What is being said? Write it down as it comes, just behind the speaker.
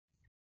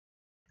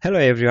Hello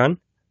everyone,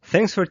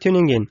 thanks for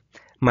tuning in.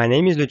 My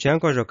name is Lucian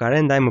Cojocar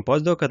and I'm a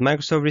postdoc at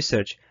Microsoft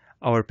Research.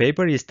 Our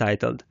paper is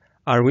titled,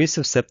 Are We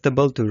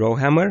Susceptible to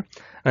Rowhammer?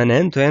 An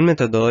end-to-end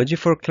methodology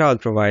for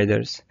cloud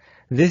providers.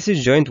 This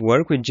is joint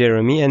work with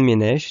Jeremie and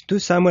Minesh, two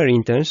summer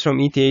interns from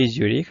ETH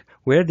Zurich,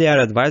 where they are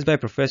advised by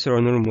Professor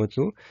Onur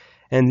Mutlu,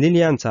 and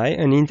Lillian Tsai,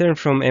 an intern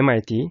from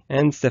MIT,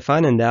 and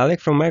Stefan and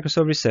Alec from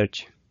Microsoft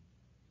Research.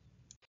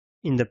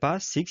 In the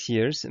past 6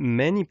 years,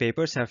 many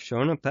papers have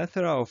shown a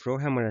plethora of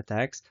Rowhammer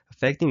attacks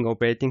affecting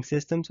operating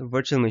systems,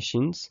 virtual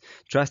machines,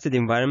 trusted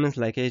environments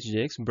like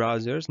HGX,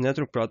 browsers,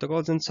 network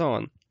protocols, and so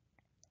on.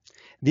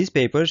 These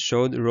papers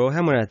showed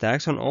Rowhammer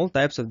attacks on all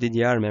types of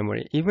DDR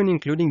memory, even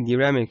including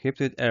DRAM equipped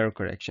with error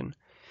correction.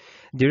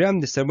 DRAM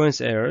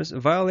disturbance errors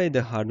violate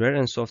the hardware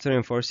and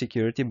software-enforced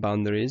security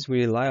boundaries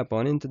we rely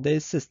upon in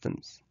today's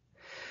systems.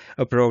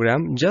 A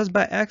program, just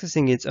by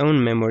accessing its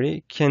own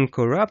memory, can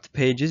corrupt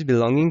pages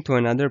belonging to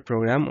another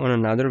program on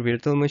another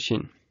virtual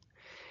machine.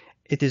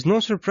 It is no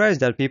surprise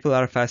that people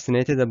are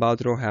fascinated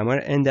about Rowhammer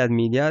and that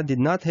media did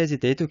not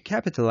hesitate to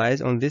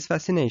capitalize on this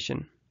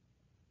fascination.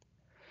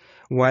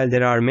 While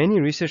there are many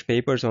research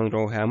papers on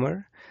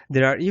Rowhammer,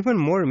 there are even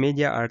more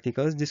media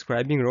articles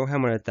describing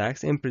Rowhammer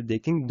attacks and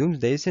predicting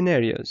doomsday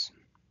scenarios.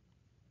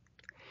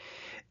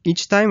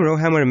 Each time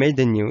Rowhammer made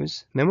the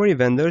news, memory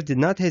vendors did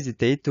not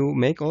hesitate to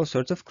make all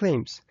sorts of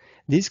claims.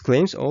 These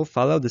claims all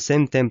follow the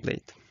same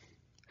template.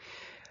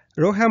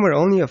 Rowhammer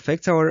only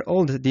affects our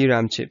old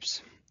DRAM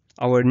chips.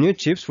 Our new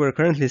chips we're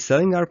currently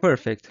selling are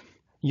perfect.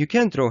 You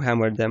can't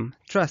Rowhammer them,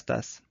 trust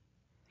us.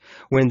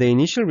 When the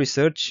initial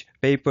research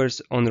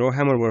papers on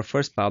Rowhammer were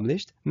first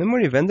published,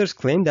 memory vendors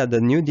claimed that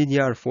the new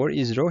DDR4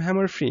 is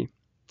Rowhammer free.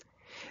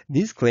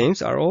 These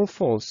claims are all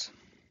false.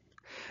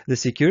 The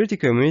security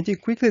community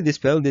quickly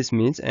dispelled these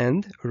myths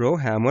and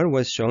Rowhammer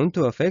was shown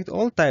to affect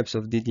all types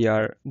of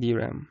DDR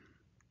DRAM.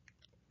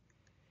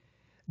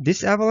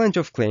 This avalanche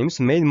of claims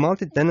made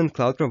multi-tenant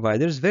cloud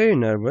providers very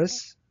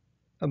nervous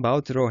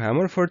about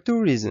Rowhammer for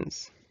two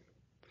reasons.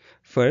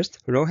 First,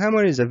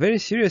 Rowhammer is a very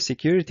serious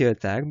security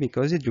attack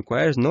because it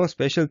requires no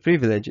special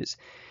privileges.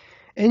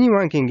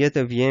 Anyone can get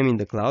a VM in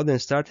the cloud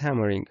and start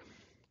hammering.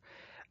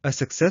 A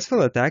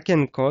successful attack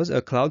can cause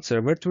a cloud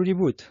server to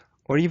reboot,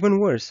 or even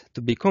worse,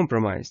 to be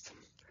compromised.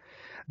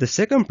 The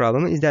second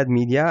problem is that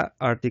media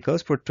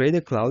articles portray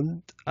the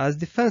cloud as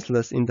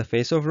defenseless in the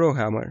face of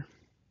Rowhammer.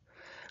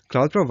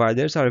 Cloud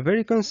providers are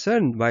very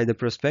concerned by the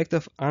prospect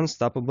of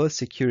unstoppable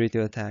security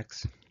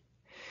attacks.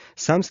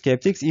 Some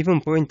skeptics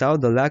even point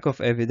out the lack of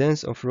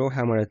evidence of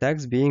Rowhammer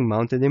attacks being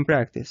mounted in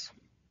practice.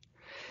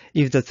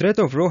 If the threat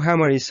of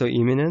Rowhammer is so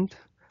imminent,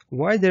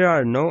 why there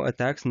are no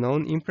attacks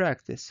known in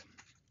practice?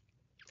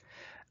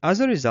 As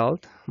a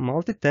result,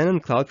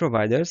 multi-tenant cloud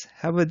providers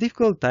have a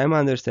difficult time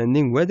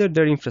understanding whether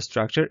their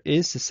infrastructure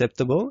is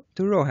susceptible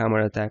to Rowhammer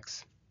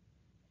attacks.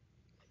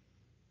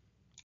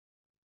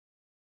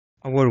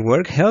 Our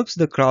work helps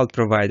the cloud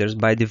providers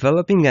by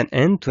developing an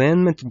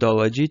end-to-end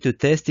methodology to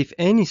test if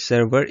any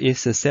server is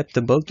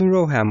susceptible to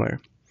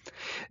Rowhammer.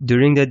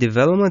 During the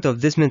development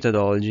of this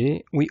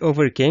methodology, we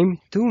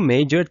overcame two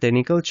major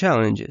technical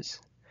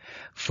challenges.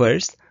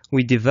 First,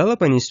 we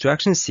develop an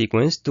instruction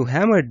sequence to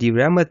hammer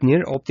DRAM at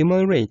near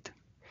optimal rate.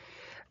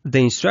 The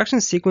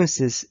instruction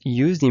sequences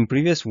used in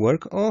previous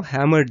work all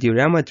hammer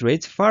DRAM at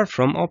rates far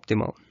from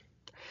optimal.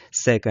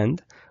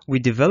 Second, we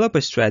develop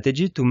a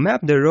strategy to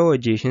map the row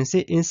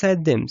adjacency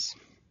inside DIMMs.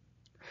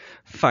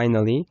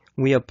 Finally,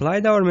 we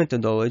applied our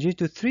methodology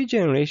to 3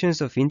 generations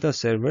of Intel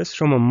servers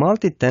from a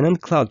multi-tenant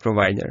cloud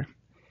provider.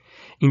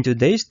 In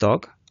today's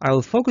talk, I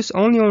will focus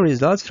only on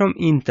results from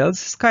Intel's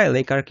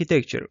Skylake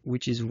architecture,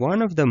 which is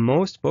one of the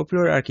most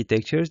popular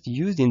architectures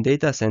used in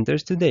data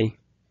centers today.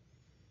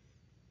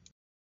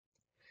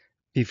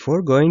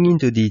 Before going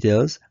into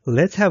details,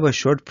 let's have a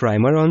short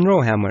primer on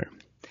Rowhammer.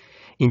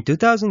 In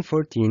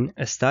 2014,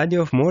 a study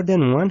of more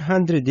than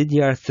 100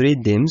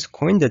 DDR3 DIMMs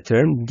coined the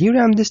term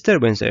DRAM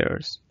disturbance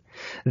errors.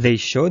 They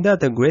show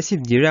that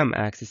aggressive DRAM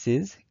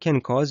accesses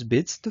can cause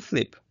bits to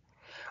flip.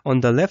 On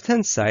the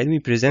left-hand side, we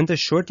present a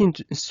short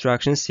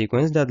instruction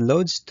sequence that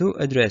loads 2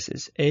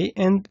 addresses, A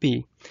and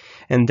B,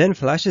 and then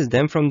flashes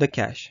them from the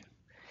cache.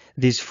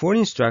 These 4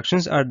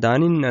 instructions are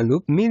done in a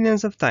loop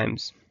millions of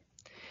times.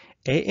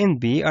 A and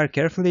B are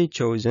carefully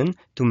chosen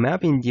to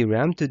map in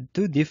DRAM to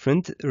 2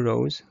 different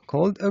rows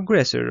called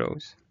aggressor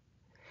rows.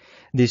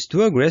 These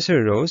 2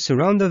 aggressor rows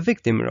surround the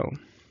victim row.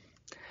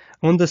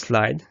 On the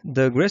slide,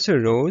 the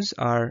aggressor rows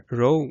are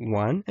row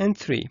 1 and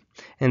 3,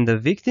 and the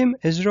victim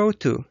is row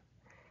 2.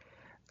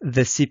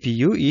 The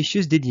CPU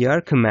issues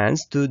DDR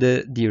commands to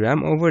the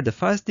DRAM over the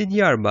fast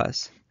DDR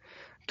bus.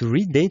 To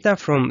read data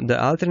from the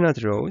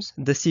alternate rows,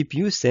 the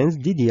CPU sends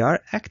DDR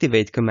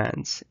activate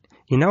commands.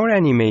 In our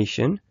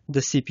animation,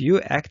 the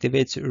CPU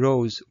activates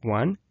rows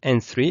 1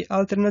 and 3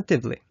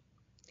 alternatively.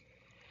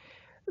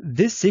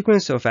 This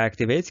sequence of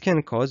activates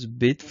can cause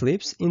bit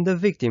flips in the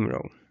victim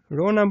row,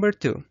 row number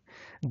 2.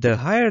 The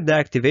higher the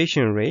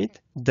activation rate,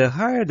 the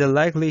higher the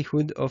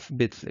likelihood of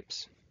bit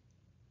flips.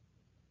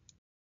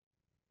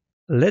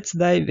 Let's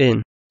dive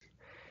in.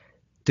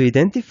 To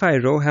identify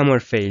Rowhammer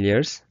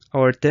failures,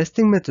 our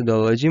testing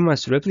methodology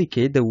must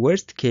replicate the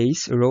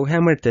worst-case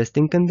Rowhammer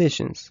testing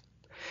conditions.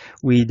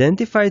 We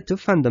identify two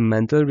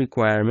fundamental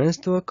requirements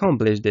to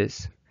accomplish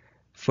this.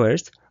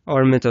 First,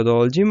 our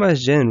methodology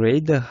must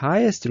generate the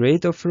highest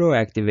rate of row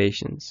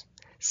activations.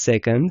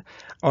 Second,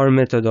 our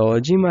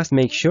methodology must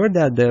make sure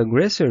that the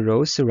aggressor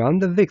rows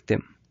surround the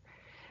victim.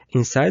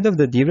 Inside of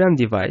the DRAM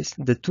device,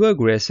 the two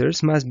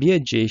aggressors must be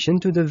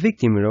adjacent to the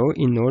victim row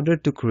in order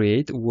to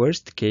create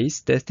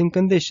worst-case testing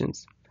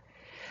conditions.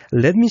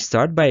 Let me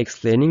start by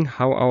explaining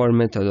how our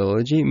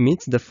methodology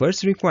meets the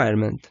first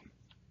requirement.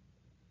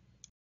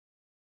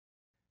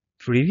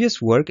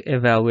 Previous work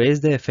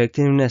evaluates the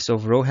effectiveness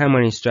of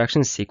Rowhammer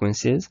instruction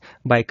sequences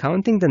by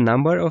counting the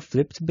number of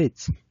flipped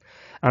bits.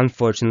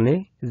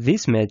 Unfortunately,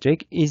 this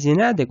metric is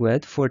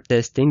inadequate for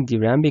testing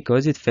DRAM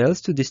because it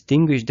fails to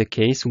distinguish the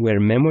case where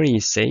memory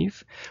is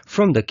safe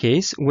from the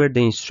case where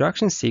the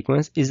instruction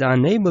sequence is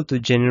unable to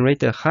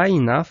generate a high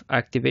enough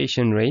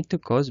activation rate to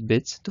cause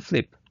bits to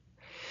flip.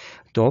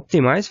 To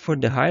optimize for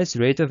the highest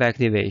rate of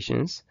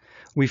activations,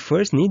 we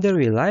first need a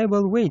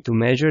reliable way to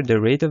measure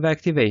the rate of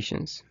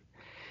activations.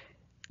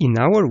 In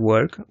our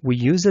work, we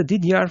use a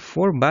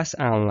DDR4 bus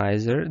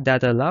analyzer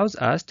that allows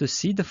us to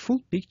see the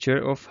full picture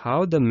of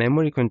how the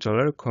memory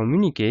controller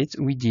communicates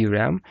with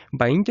DRAM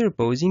by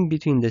interposing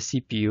between the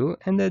CPU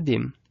and the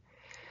DIMM.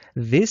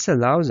 This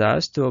allows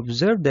us to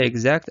observe the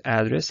exact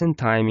address and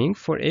timing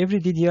for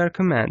every DDR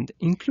command,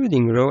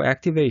 including row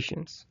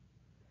activations.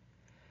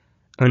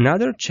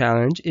 Another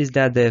challenge is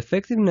that the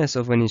effectiveness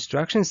of an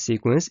instruction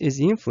sequence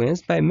is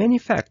influenced by many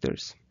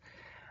factors.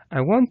 I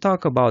won't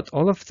talk about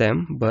all of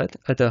them, but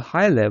at a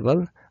high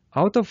level,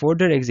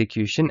 out-of-order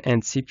execution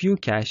and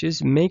CPU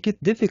caches make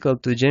it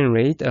difficult to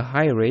generate a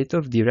high rate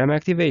of DRAM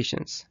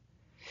activations.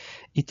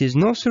 It is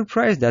no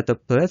surprise that a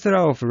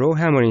plethora of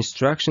Rowhammer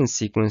instruction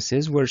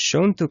sequences were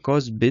shown to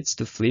cause bits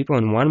to flip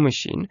on one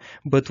machine,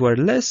 but were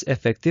less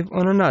effective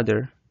on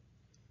another.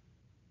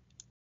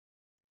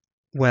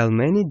 While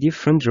many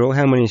different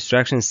Rowhammer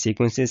instruction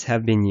sequences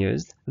have been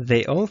used,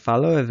 they all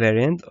follow a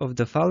variant of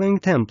the following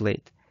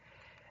template.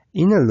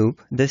 In a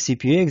loop, the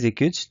CPU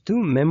executes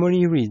two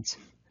memory reads.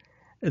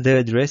 The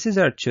addresses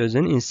are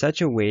chosen in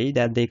such a way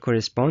that they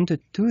correspond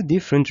to two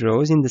different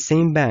rows in the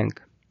same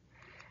bank.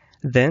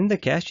 Then the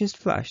cache is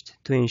flushed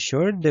to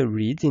ensure the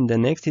reads in the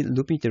next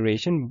loop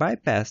iteration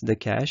bypass the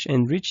cache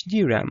and reach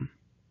DRAM.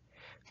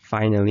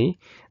 Finally,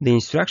 the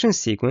instruction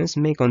sequence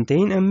may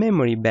contain a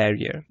memory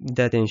barrier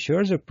that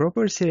ensures a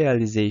proper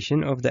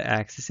serialization of the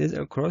accesses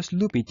across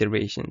loop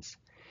iterations.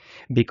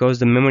 Because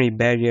the memory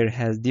barrier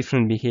has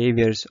different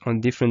behaviors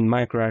on different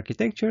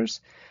microarchitectures,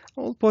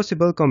 all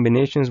possible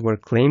combinations were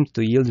claimed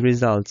to yield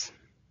results.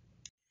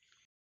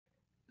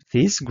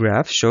 This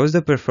graph shows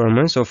the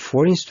performance of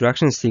 4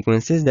 instruction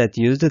sequences that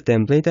use the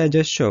template I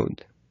just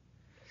showed.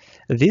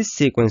 These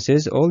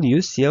sequences all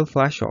use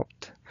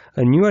CL-flash-opt,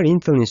 a newer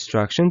Intel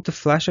instruction to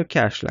flash a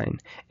cache line,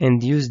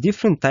 and use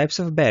different types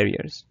of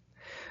barriers.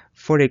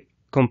 For a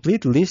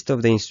complete list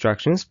of the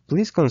instructions,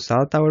 please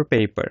consult our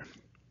paper.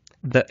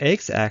 The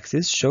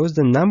x-axis shows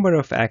the number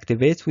of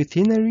activates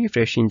within a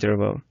refresh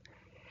interval.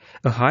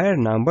 A higher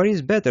number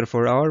is better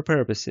for our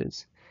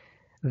purposes.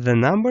 The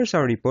numbers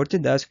are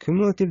reported as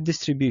cumulative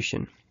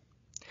distribution.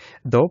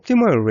 The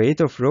optimal rate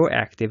of row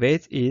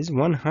activates is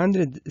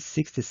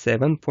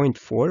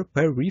 167.4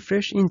 per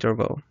refresh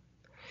interval.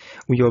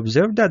 We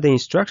observe that the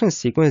instruction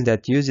sequence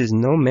that uses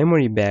no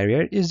memory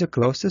barrier is the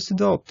closest to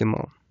the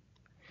optimal.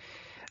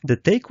 The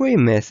takeaway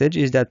message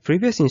is that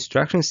previous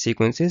instruction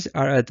sequences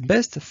are at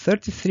best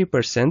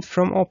 33%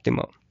 from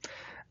optimal.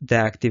 The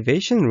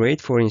activation rate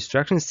for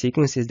instruction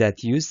sequences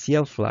that use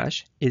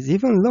CL-flash is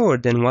even lower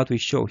than what we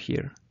show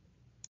here.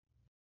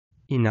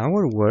 In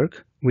our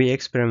work, we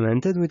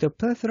experimented with a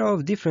plethora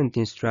of different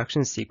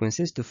instruction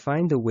sequences to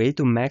find a way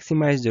to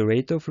maximize the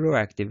rate of row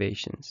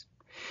activations.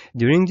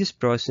 During this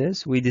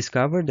process, we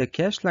discovered that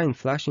cache line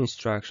flash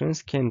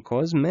instructions can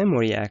cause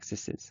memory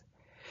accesses.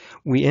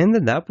 We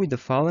ended up with the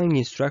following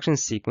instruction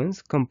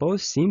sequence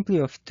composed simply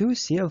of 2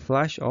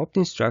 CL-flash-opt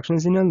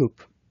instructions in a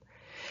loop.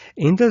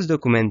 Intel's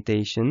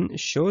documentation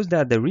shows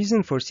that the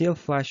reason for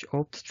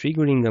CL-flash-opt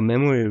triggering a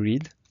memory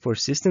read for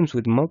systems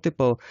with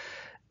multiple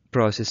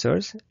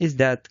processors is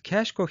that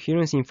cache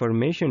coherence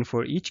information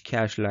for each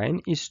cache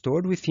line is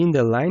stored within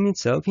the line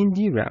itself in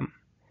DRAM.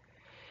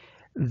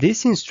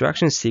 This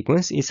instruction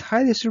sequence is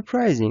highly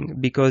surprising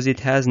because it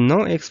has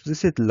no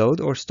explicit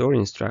load or store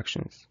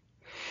instructions.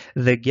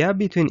 The gap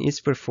between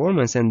its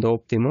performance and the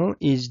optimal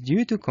is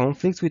due to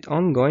conflicts with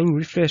ongoing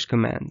refresh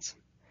commands.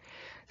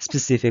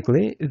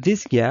 Specifically,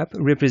 this gap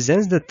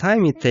represents the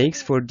time it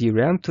takes for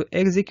DRAM to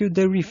execute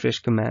the refresh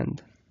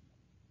command.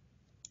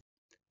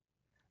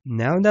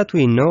 Now that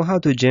we know how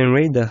to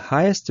generate the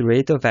highest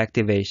rate of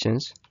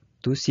activations,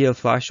 2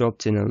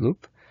 CL-flash-opts in a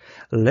loop,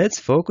 let's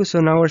focus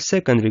on our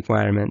second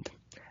requirement,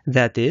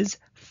 that is,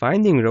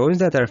 finding rows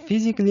that are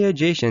physically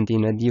adjacent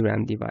in a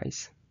DRAM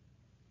device.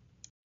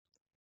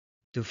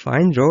 To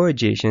find row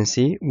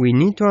adjacency, we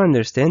need to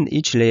understand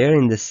each layer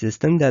in the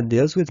system that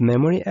deals with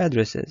memory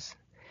addresses.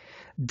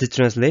 The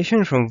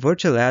translation from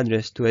virtual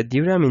address to a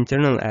DRAM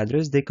internal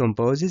address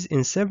decomposes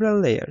in several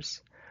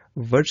layers: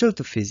 virtual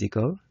to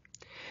physical,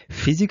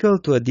 physical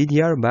to a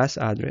DDR bus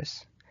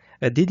address.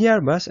 A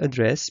DDR bus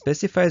address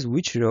specifies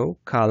which row,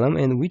 column,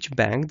 and which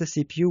bank the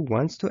CPU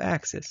wants to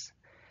access.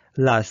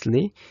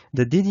 Lastly,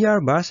 the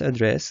DDR bus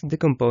address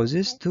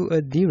decomposes to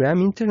a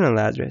DRAM internal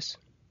address.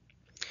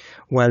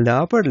 While the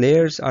upper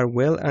layers are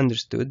well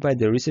understood by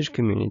the research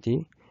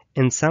community,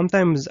 and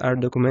sometimes are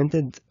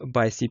documented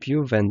by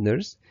CPU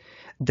vendors,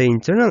 the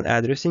internal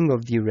addressing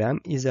of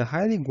DRAM is a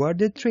highly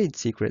guarded trade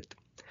secret.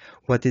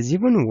 What is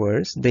even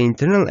worse, the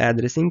internal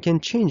addressing can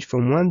change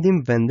from one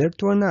DIMM vendor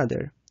to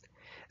another.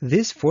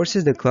 This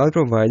forces the cloud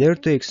provider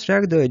to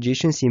extract the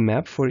adjacency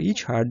map for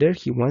each hardware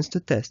he wants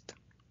to test.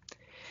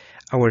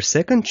 Our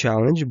second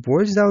challenge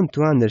boils down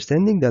to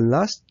understanding the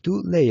last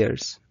two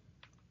layers.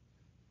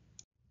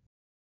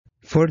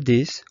 For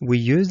this, we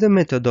use the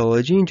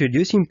methodology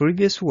introduced in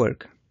previous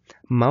work,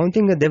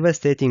 mounting a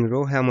devastating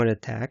Rowhammer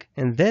attack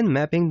and then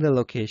mapping the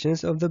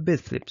locations of the bit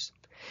flips.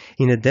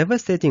 In a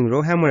devastating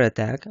Rowhammer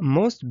attack,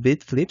 most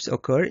bit flips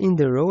occur in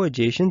the row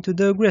adjacent to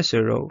the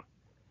aggressor row.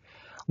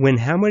 When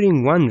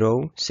hammering one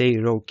row, say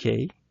row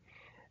k,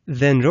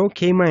 then row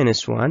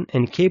k-1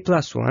 and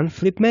k+1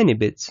 flip many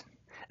bits.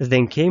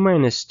 Then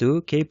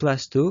k-2,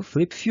 k+2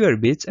 flip fewer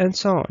bits, and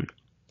so on.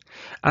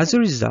 As a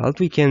result,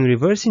 we can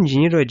reverse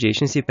engineer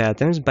adjacency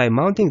patterns by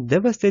mounting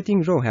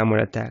devastating Rowhammer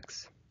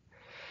attacks.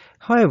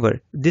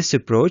 However, this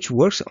approach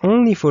works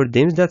only for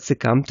DIMMs that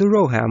succumb to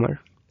Rowhammer.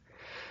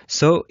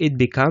 So it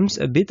becomes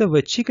a bit of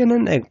a chicken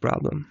and egg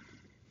problem.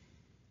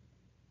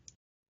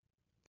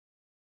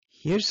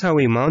 Here's how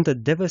we mount a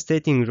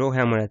devastating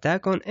Rowhammer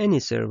attack on any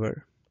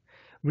server.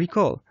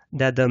 Recall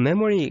that the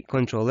memory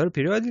controller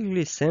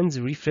periodically sends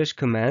refresh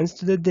commands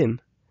to the DIMM.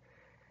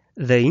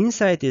 The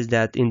insight is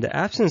that in the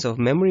absence of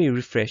memory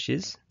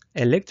refreshes,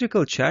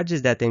 electrical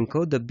charges that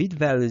encode the bit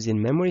values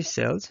in memory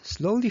cells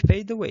slowly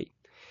fade away.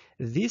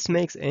 This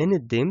makes any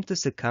DIMM to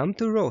succumb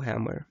to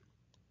Rowhammer.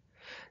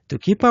 To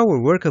keep our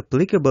work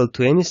applicable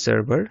to any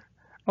server,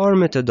 our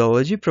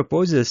methodology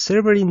proposes a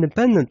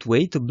server-independent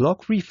way to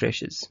block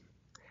refreshes.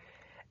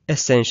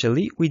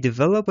 Essentially, we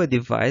develop a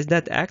device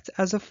that acts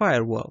as a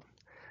firewall.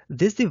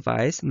 This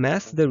device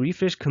masks the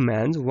refresh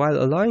commands while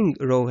allowing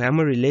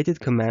Rowhammer-related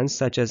commands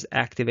such as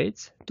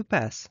activates to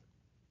pass.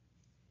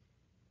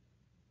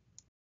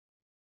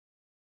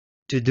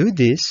 To do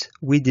this,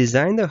 we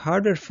designed a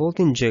hardware fault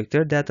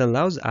injector that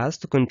allows us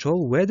to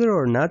control whether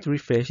or not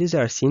refreshes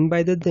are seen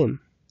by the DIMM.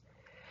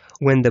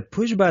 When the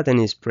push button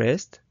is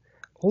pressed,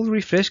 all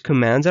refresh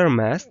commands are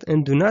masked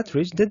and do not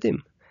reach the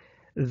DIMM.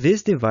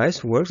 This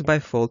device works by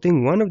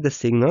faulting one of the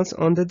signals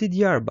on the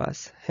DDR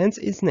bus, hence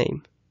its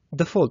name,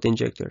 the fault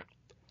injector.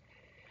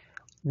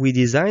 We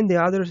designed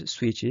the other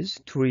switches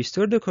to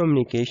restore the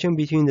communication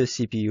between the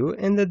CPU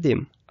and the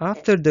DIMM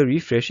after the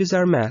refreshes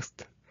are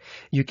masked.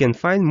 You can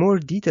find more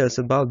details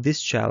about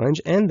this challenge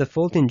and the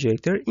fault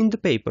injector in the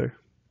paper.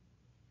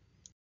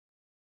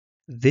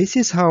 This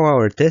is how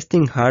our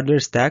testing hardware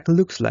stack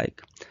looks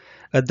like.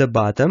 At the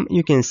bottom,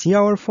 you can see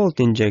our fault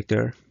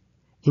injector.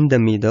 In the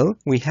middle,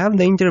 we have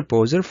the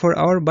interposer for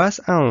our bus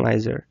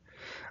analyzer.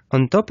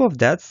 On top of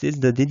that sits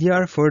the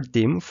DDR4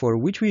 DIMM for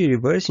which we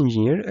reverse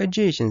engineer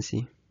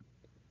adjacency.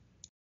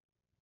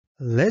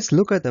 Let's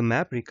look at the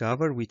map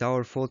recovered with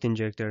our fault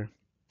injector.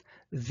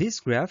 This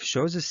graph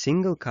shows a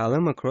single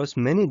column across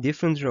many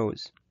different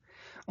rows.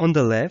 On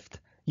the left,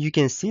 you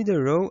can see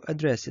the row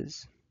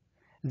addresses.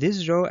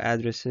 These row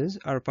addresses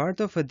are part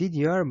of a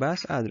DDR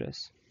bus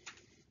address.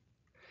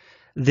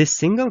 This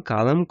single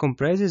column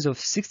comprises of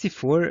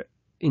 64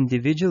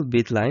 individual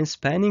bit lines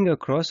spanning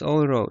across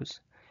all rows.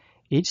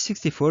 Each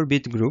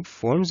 64-bit group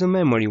forms a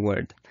memory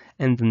word,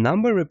 and the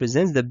number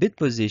represents the bit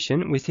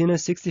position within a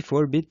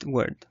 64-bit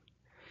word.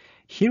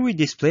 Here we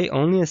display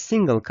only a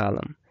single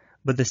column,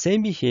 but the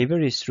same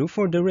behavior is true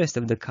for the rest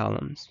of the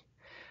columns.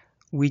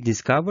 We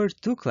discovered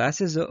two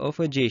classes of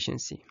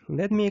adjacency.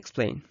 Let me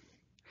explain.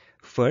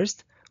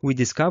 First, we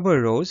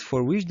discover rows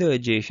for which the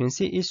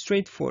adjacency is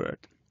straightforward.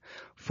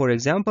 For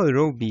example,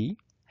 row B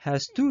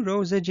has two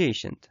rows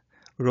adjacent,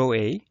 row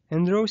A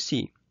and row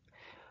C.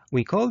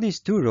 We call these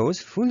two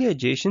rows fully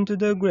adjacent to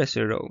the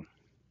aggressor row.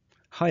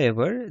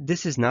 However,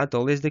 this is not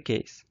always the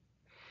case.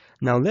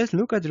 Now let's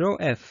look at row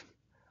F.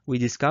 We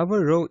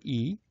discover row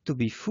E to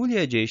be fully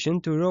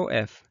adjacent to row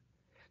F.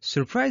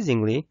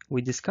 Surprisingly,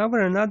 we discover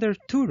another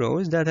two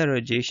rows that are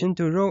adjacent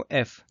to row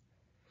F.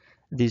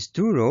 These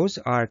two rows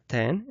are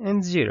 10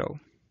 and 0.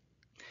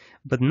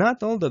 But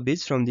not all the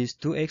bits from these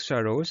two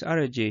extra rows are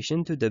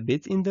adjacent to the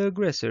bit in the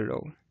aggressor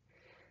row.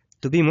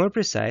 To be more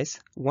precise,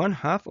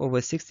 1/2 of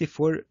a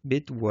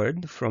 64-bit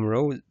word from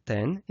row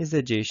 10 is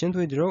adjacent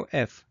with row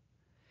F,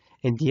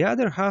 and the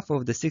other half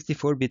of the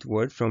 64-bit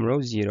word from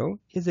row 0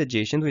 is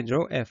adjacent with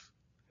row F.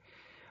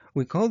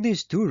 We call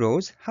these two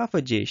rows half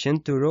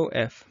adjacent to row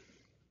F.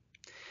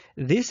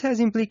 This has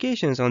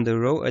implications on the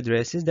row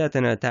addresses that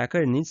an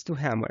attacker needs to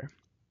hammer.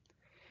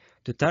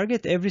 To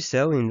target every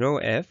cell in row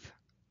F,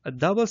 a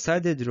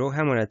double-sided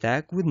Rowhammer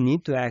attack would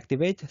need to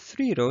activate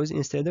 3 rows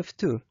instead of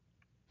 2.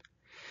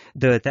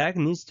 The attack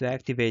needs to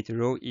activate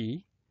row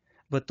E,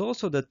 but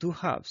also the two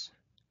halves,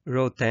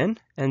 row 10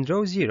 and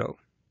row 0.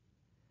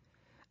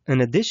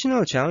 An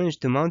additional challenge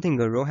to mounting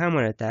a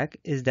Rowhammer attack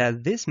is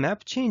that this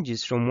map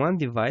changes from one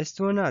device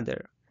to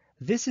another.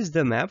 This is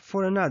the map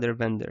for another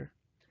vendor.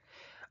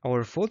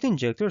 Our fault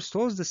injector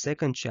solves the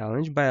second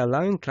challenge by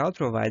allowing cloud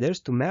providers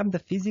to map the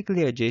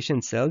physically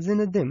adjacent cells in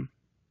a DIMM.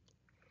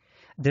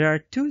 There are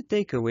two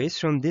takeaways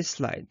from this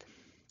slide.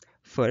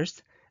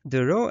 First,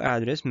 the row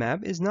address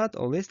map is not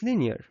always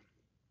linear.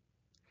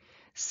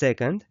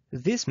 Second,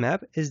 this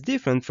map is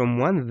different from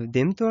one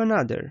DIMM to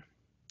another.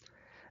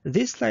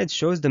 This slide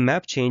shows the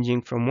map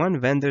changing from one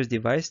vendor's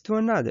device to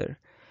another,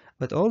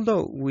 but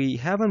although we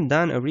haven't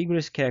done a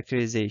rigorous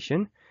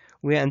characterization,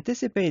 we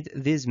anticipate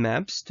these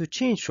maps to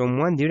change from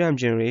one DRAM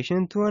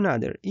generation to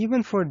another,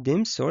 even for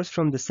DIMMs sourced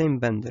from the same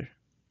vendor.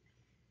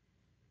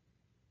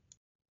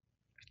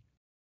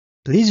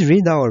 Please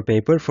read our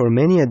paper for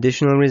many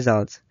additional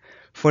results.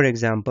 For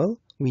example,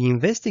 we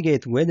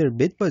investigate whether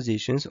bit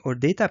positions or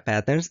data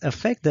patterns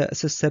affect the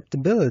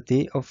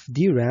susceptibility of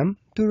DRAM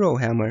to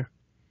Rowhammer.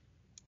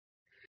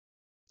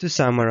 To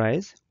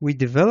summarize, we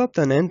developed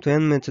an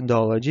end-to-end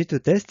methodology to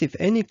test if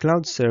any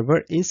cloud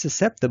server is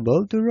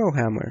susceptible to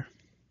Rowhammer.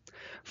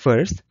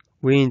 First,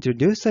 we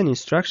introduced an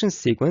instruction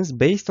sequence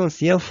based on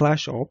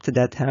CL_FLASH_OPT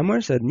that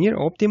hammers at near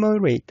optimal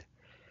rate.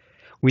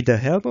 With the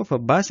help of a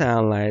bus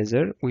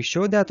analyzer, we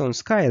showed that on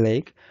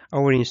Skylake,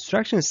 our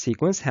instruction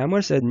sequence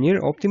hammers at near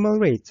optimal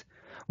rates,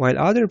 while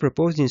other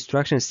proposed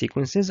instruction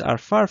sequences are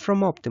far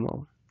from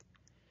optimal.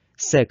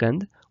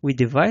 Second, we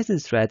devised a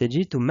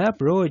strategy to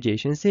map row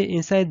adjacency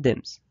inside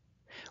DIMMs.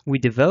 We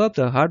developed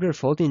a hardware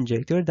fault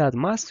injector that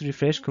masks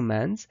refresh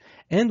commands,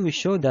 and we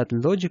showed that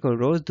logical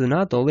rows do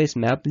not always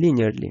map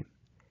linearly.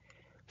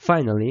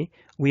 Finally,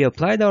 we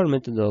applied our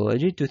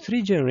methodology to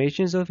 3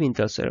 generations of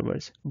Intel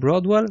servers: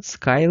 Broadwell,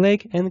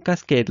 Skylake, and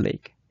Cascade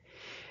Lake.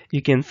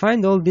 You can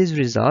find all these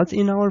results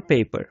in our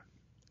paper.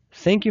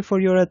 Thank you for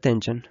your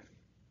attention.